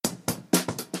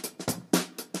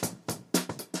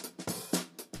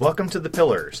Welcome to The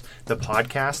Pillars, the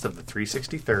podcast of the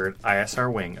 363rd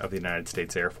ISR Wing of the United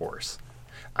States Air Force.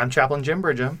 I'm Chaplain Jim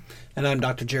Bridgham. And I'm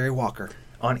Dr. Jerry Walker.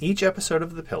 On each episode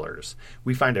of The Pillars,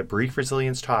 we find a brief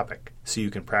resilience topic so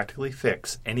you can practically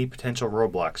fix any potential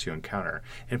roadblocks you encounter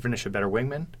and finish a better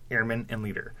wingman, airman, and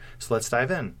leader. So let's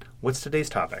dive in. What's today's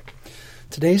topic?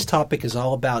 Today's topic is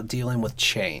all about dealing with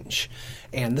change.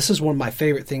 And this is one of my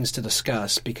favorite things to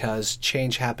discuss because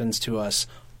change happens to us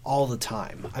all the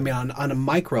time. I mean, on a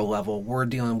micro level, we're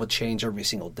dealing with change every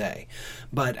single day.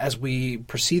 But as we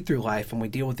proceed through life and we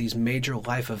deal with these major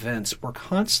life events, we're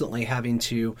constantly having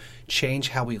to change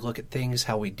how we look at things,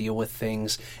 how we deal with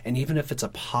things. And even if it's a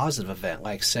positive event,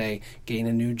 like, say, getting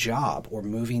a new job or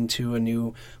moving to a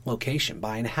new location,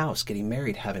 buying a house, getting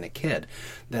married, having a kid,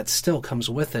 that still comes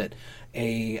with it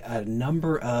a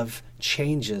number of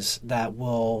changes that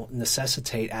will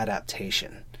necessitate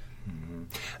adaptation.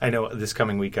 I know this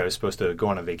coming week I was supposed to go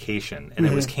on a vacation, and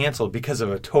it was canceled because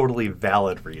of a totally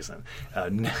valid reason,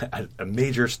 a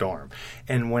major storm.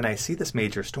 And when I see this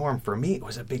major storm, for me, it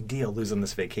was a big deal losing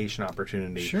this vacation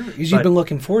opportunity. Sure, because you've been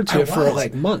looking forward to it for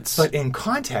like months. But in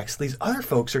context, these other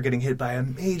folks are getting hit by a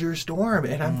major storm,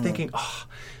 and I'm thinking,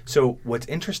 So what's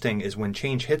interesting is when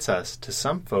change hits us, to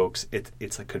some folks,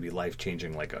 it's like could be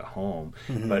life-changing, like a home.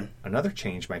 But another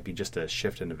change might be just a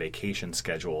shift in a vacation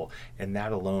schedule, and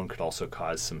that alone could also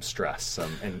cause some stress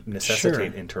and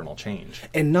necessitate internal change.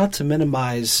 And not to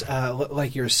minimize,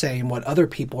 like you're saying, what other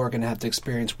people are going to have to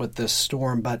experience with this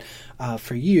storm, but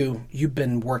for you, you've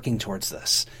been working towards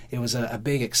this. It was a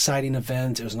big, exciting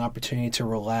event. It was an opportunity to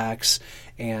relax.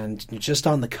 And just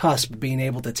on the cusp of being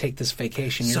able to take this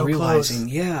vacation, you're realizing,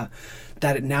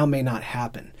 that it now may not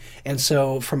happen. And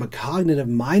so from a cognitive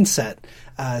mindset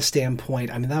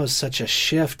standpoint, I mean, that was such a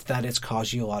shift that it's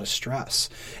caused you a lot of stress.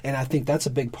 And I think that's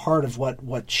a big part of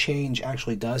what change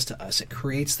actually does to us. It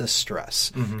creates this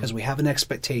stress because we have an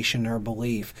expectation or a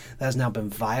belief that has now been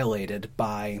violated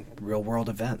by real world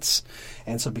events.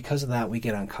 And so because of that, we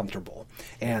get uncomfortable.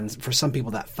 And for some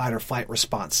people, that fight or flight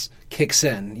response kicks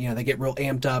in. You know, they get real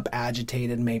amped up,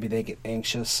 agitated, maybe they get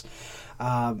anxious.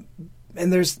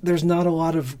 And there's not a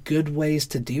lot of good ways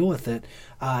to deal with it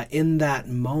in that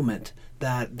moment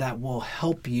that will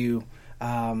help you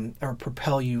or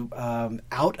propel you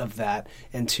out of that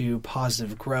into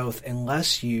positive growth,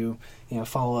 unless you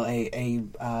follow a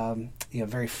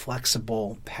very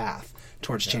flexible path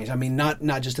towards change. I mean, not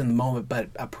just in the moment, but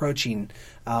approaching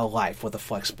life with a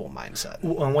flexible mindset.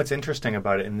 Well, and what's interesting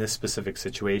about it in this specific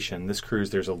situation, this cruise,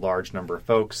 there's a large number of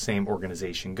folks, same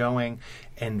organization going,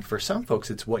 and for some folks,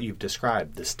 it's what you've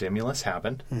described. The stimulus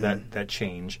happened, that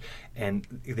change, and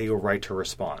they go right to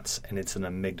response, and it's an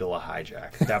amygdala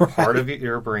hijack. That part of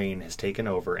your brain has taken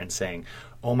over and saying,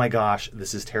 oh my gosh,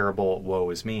 this is terrible, woe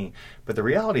is me. But the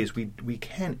reality is we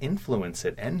can influence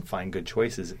it and find good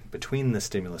choices between the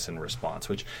stimulus and response,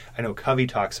 which I know Covey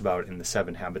talks about in the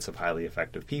 7 Habits of Highly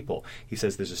Effective People. He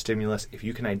says there's a stimulus. If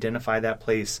you can identify that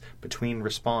place between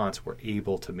response, we're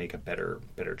able to make a better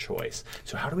choice.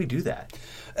 So how do we do that?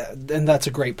 And that's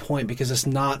a great point, because it's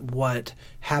not what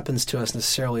happens to us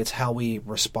necessarily, it's how we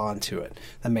respond to it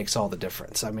that makes all the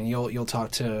difference. I mean, you'll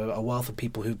talk to a wealth of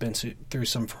people who've been through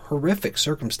some horrific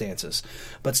circumstances,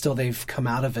 but still they've come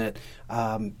out of it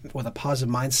with a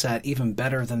positive mindset, even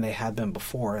better than they had been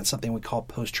before, and something we call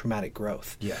post-traumatic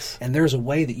growth. Yes. And there's a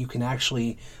way that you can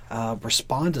actually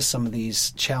respond to some of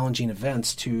these challenging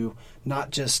events to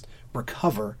not just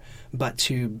recover, but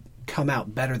to come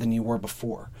out better than you were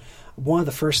before. One of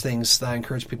the first things that I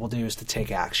encourage people to do is to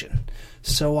take action.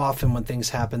 So often when things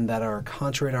happen that are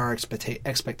contrary to our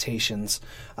expectations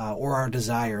or our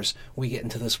desires, we get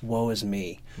into this woe is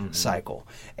me cycle.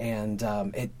 And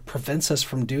it prevents us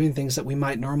from doing things that we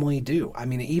might normally do. I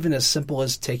mean, even as simple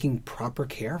as taking proper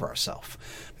care of ourselves.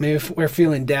 Maybe if we're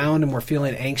feeling down and we're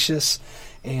feeling anxious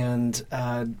and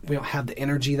we don't have the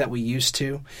energy that we used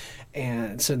to,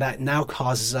 and so that now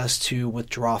causes us to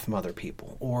withdraw from other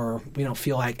people, or we don't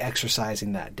feel like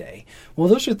exercising that day. Well,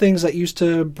 those are things that used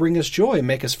to bring us joy and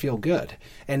make us feel good.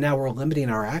 And now we're limiting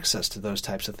our access to those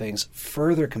types of things,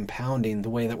 further compounding the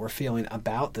way that we're feeling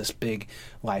about this big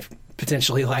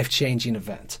potentially life-changing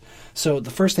event. So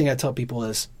the first thing I tell people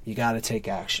is you got to take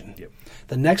action. Yep.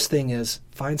 The next thing is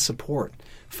find support.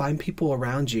 Find people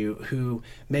around you who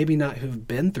maybe not who've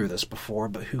been through this before,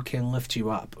 but who can lift you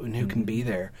up and who can be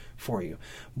there for you.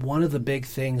 One of the big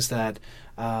things that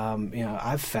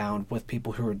I've found with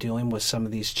people who are dealing with some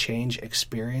of these change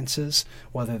experiences,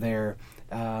 whether they're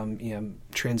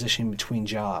transitioning between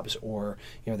jobs, or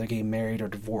they're getting married or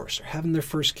divorced or having their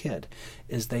first kid,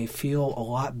 is they feel a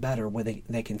lot better when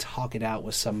they can talk it out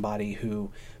with somebody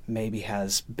who maybe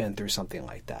has been through something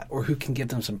like that, or who can give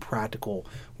them some practical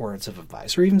words of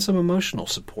advice or even some emotional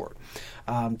support,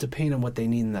 depending on what they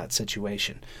need in that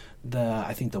situation.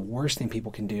 I think the worst thing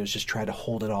people can do is just try to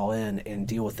hold it all in and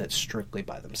deal with it strictly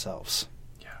by themselves.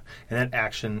 And that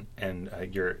action and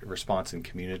your response in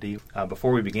community.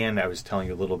 Before we began, I was telling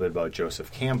you a little bit about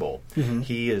Joseph Campbell. Mm-hmm.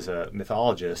 He is a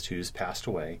mythologist who's passed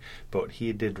away, but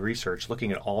he did research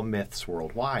looking at all myths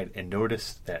worldwide and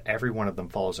noticed that every one of them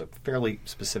follows a fairly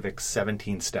specific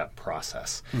 17-step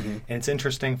process. Mm-hmm. And it's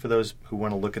interesting for those who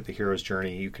want to look at the hero's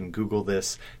journey. You can Google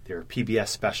this. There are PBS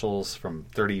specials from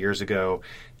 30 years ago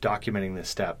documenting this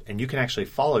step, and you can actually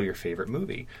follow your favorite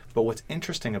movie. But what's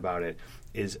interesting about it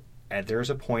is there's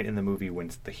a point in the movie when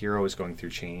the hero is going through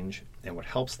change, and what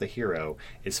helps the hero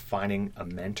is finding a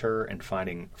mentor and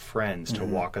finding friends to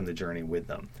walk on the journey with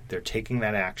them. They're taking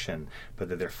that action,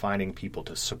 but they're finding people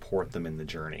to support them in the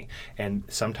journey. And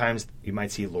sometimes you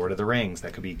might see Lord of the Rings.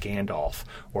 That could be Gandalf,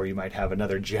 or you might have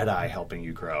another Jedi helping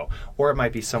you grow. Or it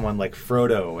might be someone like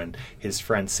Frodo and his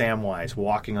friend Samwise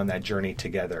walking on that journey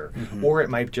together. Mm-hmm. Or it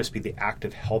might just be the act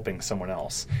of helping someone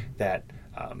else that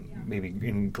maybe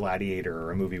in Gladiator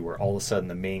or a movie where all of a sudden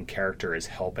the main character is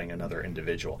helping another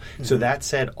individual. Mm-hmm. So that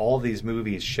said, all these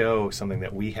movies show something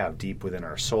that we have deep within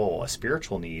our soul, a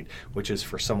spiritual need, which is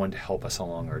for someone to help us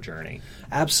along our journey.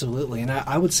 Absolutely. And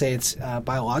I would say it's a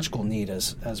biological need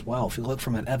as well. If you look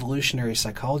from an evolutionary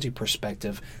psychology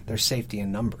perspective, there's safety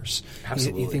in numbers.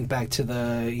 Absolutely. You think back to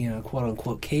the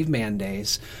quote-unquote caveman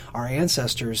days, our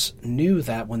ancestors knew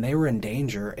that when they were in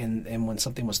danger and when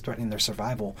something was threatening their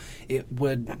survival, it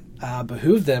would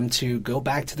behoove them to go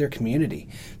back to their community,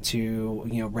 to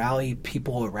rally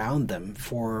people around them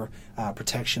for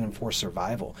protection and for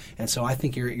survival. And so I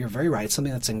think you're very right. It's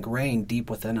something that's ingrained deep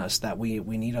within us that we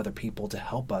need other people to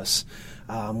help us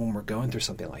when we're going through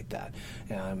something like that.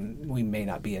 We may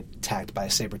not be attacked by a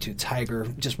saber-toothed tiger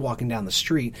just walking down the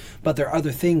street, but there are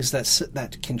other things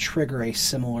that can trigger a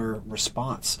similar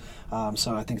response.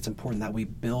 So I think it's important that we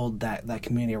build that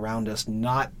community around us,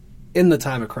 not in the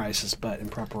time of crisis, but in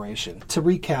preparation. To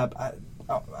recap,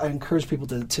 I encourage people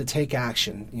to take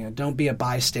action. Don't be a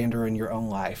bystander in your own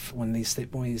life when these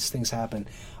things happen.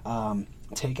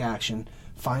 Take action,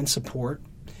 find support,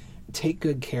 take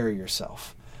good care of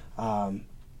yourself. And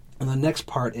the next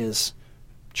part is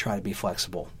try to be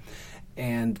flexible.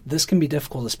 And this can be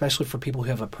difficult, especially for people who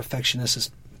have a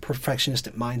perfectionistic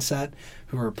mindset,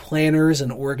 who are planners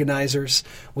and organizers.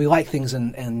 We like things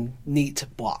in neat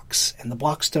blocks, and the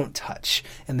blocks don't touch,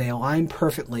 and they align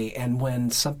perfectly. And when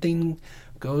something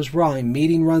goes wrong, a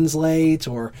meeting runs late,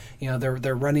 or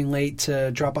they're running late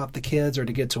to drop off the kids or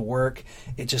to get to work,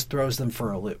 it just throws them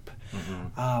for a loop.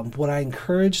 Mm-hmm. What I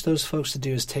encourage those folks to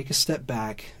do is take a step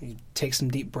back, take some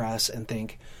deep breaths, and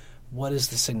think, what is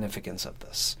the significance of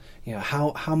this?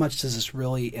 How much does this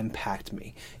really impact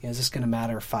me? Is this going to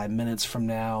matter 5 minutes from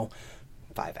now,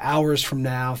 5 hours from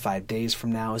now, 5 days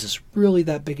from now? Is this really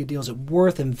that big a deal? Is it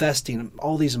worth investing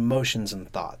all these emotions and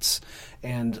thoughts?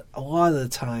 And a lot of the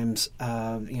times,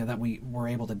 that we're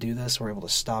able to do this, we're able to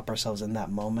stop ourselves in that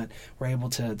moment. We're able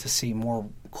to see more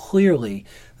clearly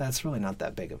that's really not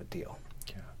that big of a deal.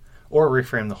 Yeah. Or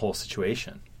reframe the whole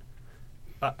situation.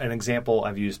 An example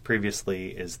I've used previously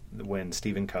is when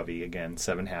Stephen Covey, again,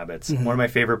 7 Habits. Mm-hmm. One of my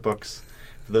favorite books.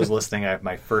 For those listening,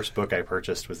 my first book I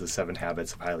purchased was The 7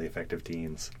 Habits of Highly Effective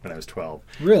Teens when I was 12.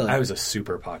 Really? I was a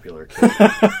super popular kid.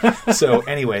 So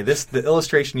anyway, the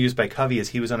illustration used by Covey is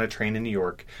he was on a train in New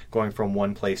York going from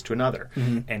one place to another.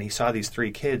 Mm-hmm. And he saw these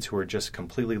 3 kids who were just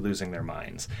completely losing their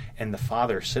minds. And the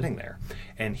father sitting there.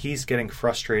 And he's getting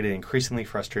frustrated, increasingly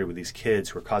frustrated with these kids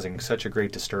who are causing such a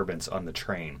great disturbance on the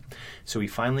train. So he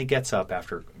finally gets up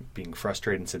after being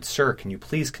frustrated and said, "Sir, can you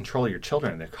please control your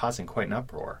children? They're causing quite an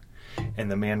uproar."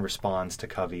 And the man responds to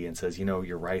Covey and says,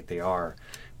 "You're right, they are.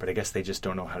 But I guess they just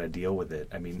don't know how to deal with it.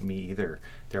 I mean, me either.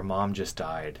 Their mom just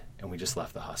died, and we just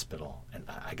left the hospital. And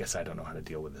I guess I don't know how to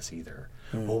deal with this either."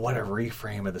 Mm. Well, what a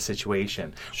reframe of the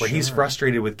situation. Where he's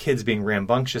frustrated with kids being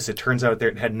rambunctious. It turns out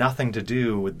it had nothing to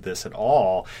do with this at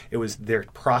all. It was they're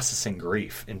processing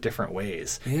grief in different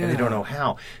ways, and they don't know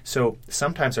how. So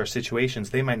sometimes our situations,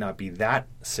 they might not be that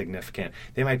significant.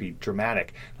 They might be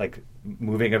dramatic, like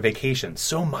moving a vacation,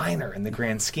 so minor in the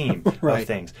grand scheme right. of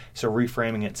things. So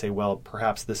reframing it and say, well,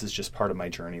 perhaps This is just part of my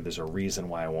journey. There's a reason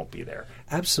why I won't be there.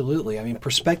 Absolutely. I mean,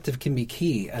 perspective can be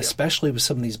key, especially with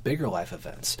some of these bigger life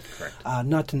events. Correct.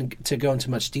 Not to go into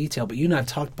much detail, but you and I have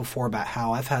talked before about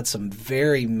how I've had some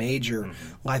very major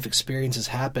life experiences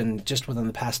happen just within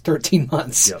the past 13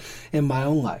 months in my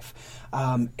own life.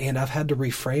 And I've had to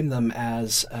reframe them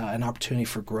as an opportunity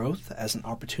for growth, as an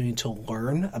opportunity to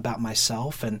learn about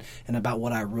myself and about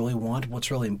what I really want, what's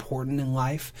really important in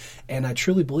life. And I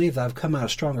truly believe that I've come out a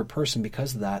stronger person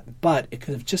because of that, but it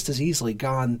could have just as easily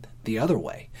gone the other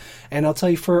way. And I'll tell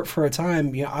you, for a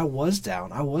time, I was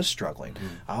down, I was struggling,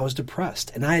 I was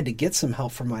depressed, and I had to get some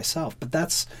help for myself. But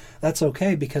that's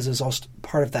okay, because it's also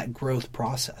part of that growth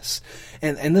process.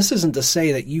 And this isn't to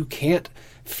say that you can't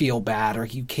feel bad or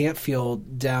you can't feel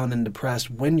down and depressed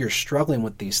when you're struggling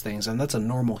with these things, and that's a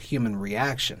normal human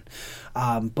reaction.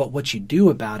 But what you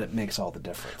do about it makes all the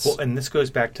difference. Well, and this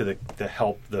goes back to the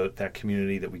help, that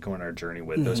community that we go on our journey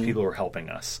with, those people who are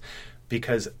helping us.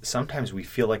 Because sometimes we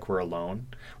feel like we're alone.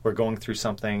 We're going through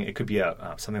something. It could be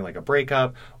something like a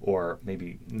breakup, or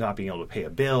maybe not being able to pay a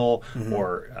bill,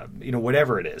 or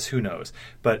whatever it is. Who knows?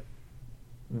 But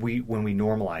when we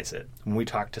normalize it, when we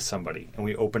talk to somebody and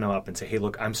we open them up and say, "Hey,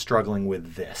 look, I'm struggling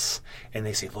with this," and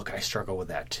they say, "Look, I struggle with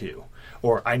that too,"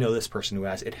 or "I know this person who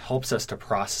has," it helps us to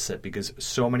process it, because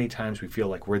so many times we feel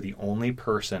like we're the only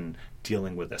person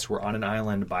dealing with this. We're on an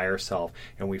island by ourselves,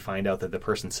 and we find out that the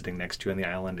person sitting next to you on the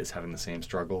island is having the same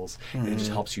struggles, and it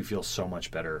just helps you feel so much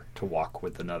better to walk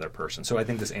with another person. So I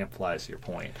think this amplifies your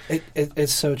point.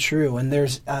 It's so true. And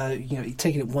there's,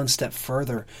 taking it one step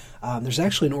further, there's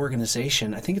actually an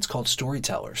organization, I think it's called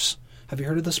Storytellers. Have you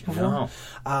heard of this before?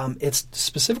 No. It's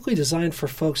specifically designed for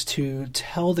folks to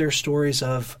tell their stories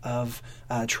of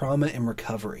trauma and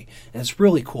recovery. And it's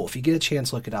really cool. If you get a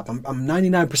chance, look it up. I'm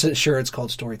 99% sure it's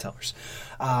called Storytellers.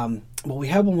 Well, we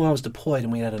had one when I was deployed,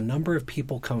 and we had a number of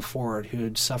people come forward who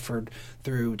had suffered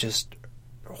through just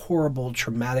horrible,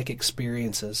 traumatic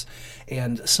experiences.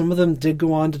 And some of them did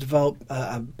go on to develop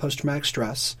post-traumatic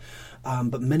stress.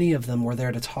 But many of them were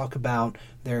there to talk about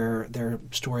their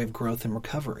story of growth and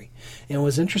recovery. And it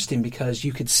was interesting because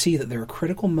you could see that there were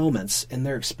critical moments in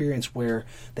their experience where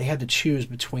they had to choose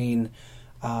between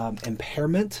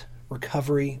impairment,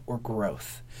 recovery, or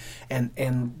growth.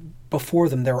 And before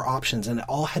them, there were options, and it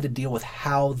all had to deal with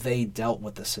how they dealt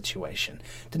with the situation.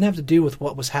 It didn't have to do with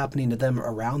what was happening to them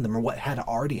around them or what had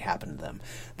already happened to them.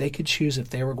 They could choose if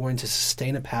they were going to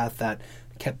sustain a path that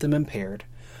kept them impaired,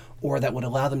 or that would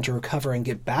allow them to recover and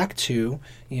get back to,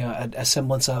 a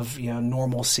semblance of,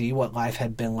 normalcy, what life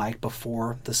had been like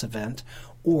before this event,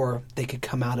 or they could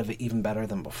come out of it even better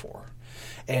than before.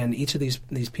 And each of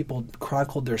these people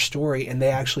chronicled their story, and they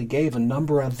actually gave a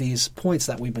number of these points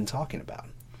that we've been talking about.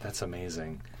 That's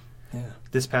amazing. Yeah.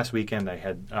 This past weekend, I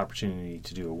had an opportunity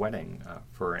to do a wedding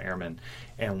for an airman,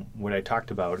 and what I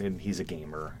talked about, and he's a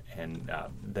gamer, and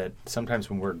that sometimes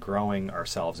when we're growing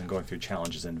ourselves and going through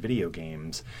challenges in video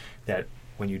games, that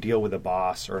when you deal with a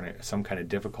boss or some kind of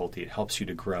difficulty, it helps you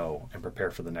to grow and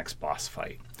prepare for the next boss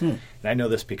fight. And I know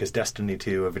this because Destiny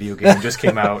 2, a video game, just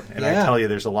came out, and I tell you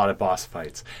there's a lot of boss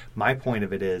fights. My point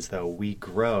of it is, though, we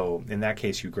grow, in that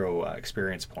case, you grow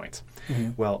experience points.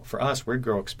 Well, for us, we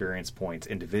grow experience points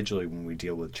individually when we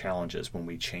deal with challenges, when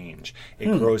we change.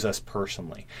 It grows us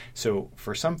personally. So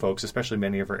for some folks, especially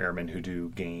many of our airmen who do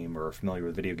game or are familiar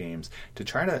with video games, to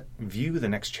try to view the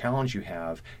next challenge you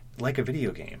have like a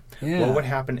video game. What would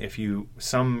happen if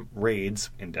some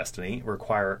raids in Destiny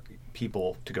require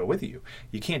people to go with you?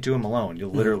 You can't do them alone.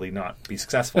 You'll literally not be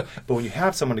successful. But when you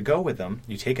have someone to go with them,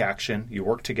 you take action, you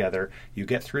work together, you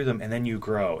get through them, and then you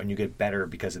grow and you get better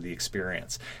because of the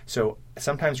experience. So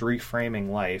sometimes reframing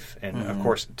life, and of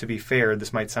course, to be fair,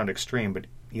 this might sound extreme, but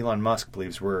Elon Musk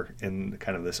believes we're in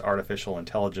kind of this artificial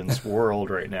intelligence world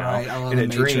right now, in a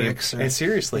dream. And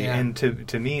seriously, and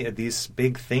to me, these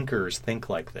big thinkers think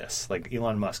like this. Like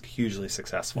Elon Musk, hugely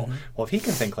successful. Well, if he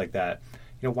can think like that,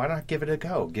 why not give it a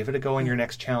go? Give it a go in your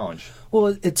next challenge.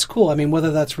 Well, it's cool. I mean,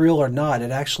 whether that's real or not,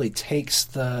 it actually takes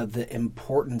the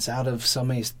importance out of so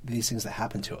many of these things that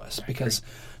happen to us, because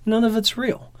none of it's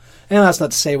real. And that's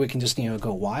not to say we can just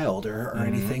go wild or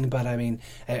anything, but I mean,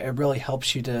 it really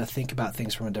helps you to think about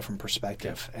things from a different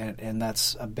perspective, and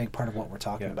that's a big part of what we're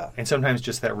talking about. And sometimes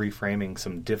just that reframing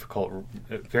some difficult,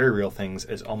 very real things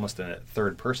as almost in a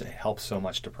third person, it helps so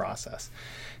much to process.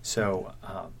 So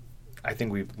I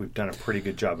think we've done a pretty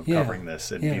good job of covering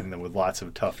this and meeting them with lots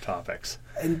of tough topics.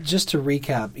 And just to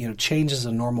recap, change is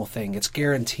a normal thing. It's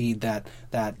guaranteed that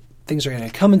things are going to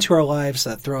come into our lives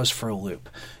that throw us for a loop.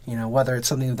 Whether it's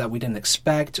something that we didn't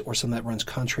expect or something that runs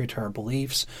contrary to our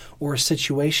beliefs, or a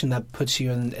situation that puts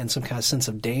you in some kind of sense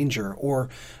of danger or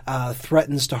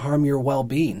threatens to harm your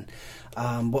well-being.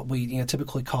 What we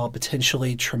typically call a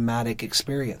potentially traumatic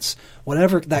experience.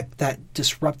 Whatever that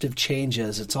disruptive change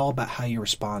is, it's all about how you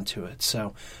respond to it.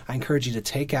 So I encourage you to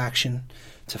take action,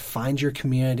 to find your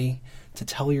community, to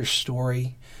tell your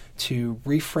story, to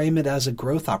reframe it as a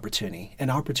growth opportunity, an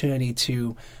opportunity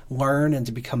to learn and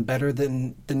to become better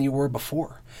than you were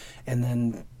before. And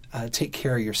then take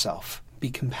care of yourself. Be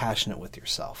compassionate with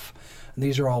yourself. And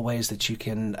these are all ways that you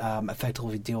can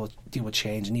effectively deal with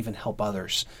change and even help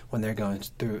others when they're going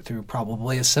through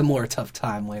probably a similar tough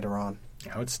time later on.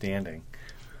 Outstanding.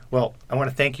 Well, I want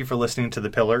to thank you for listening to The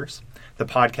Pillars, the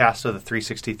podcast of the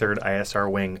 363rd ISR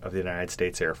Wing of the United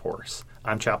States Air Force.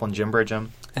 I'm Chaplain Jim Bridgham.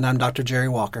 And I'm Dr. Jerry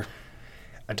Walker.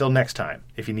 Until next time,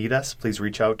 if you need us, please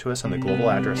reach out to us on the global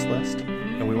address list.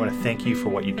 And we want to thank you for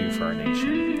what you do for our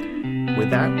nation. With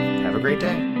that, have a great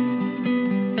day.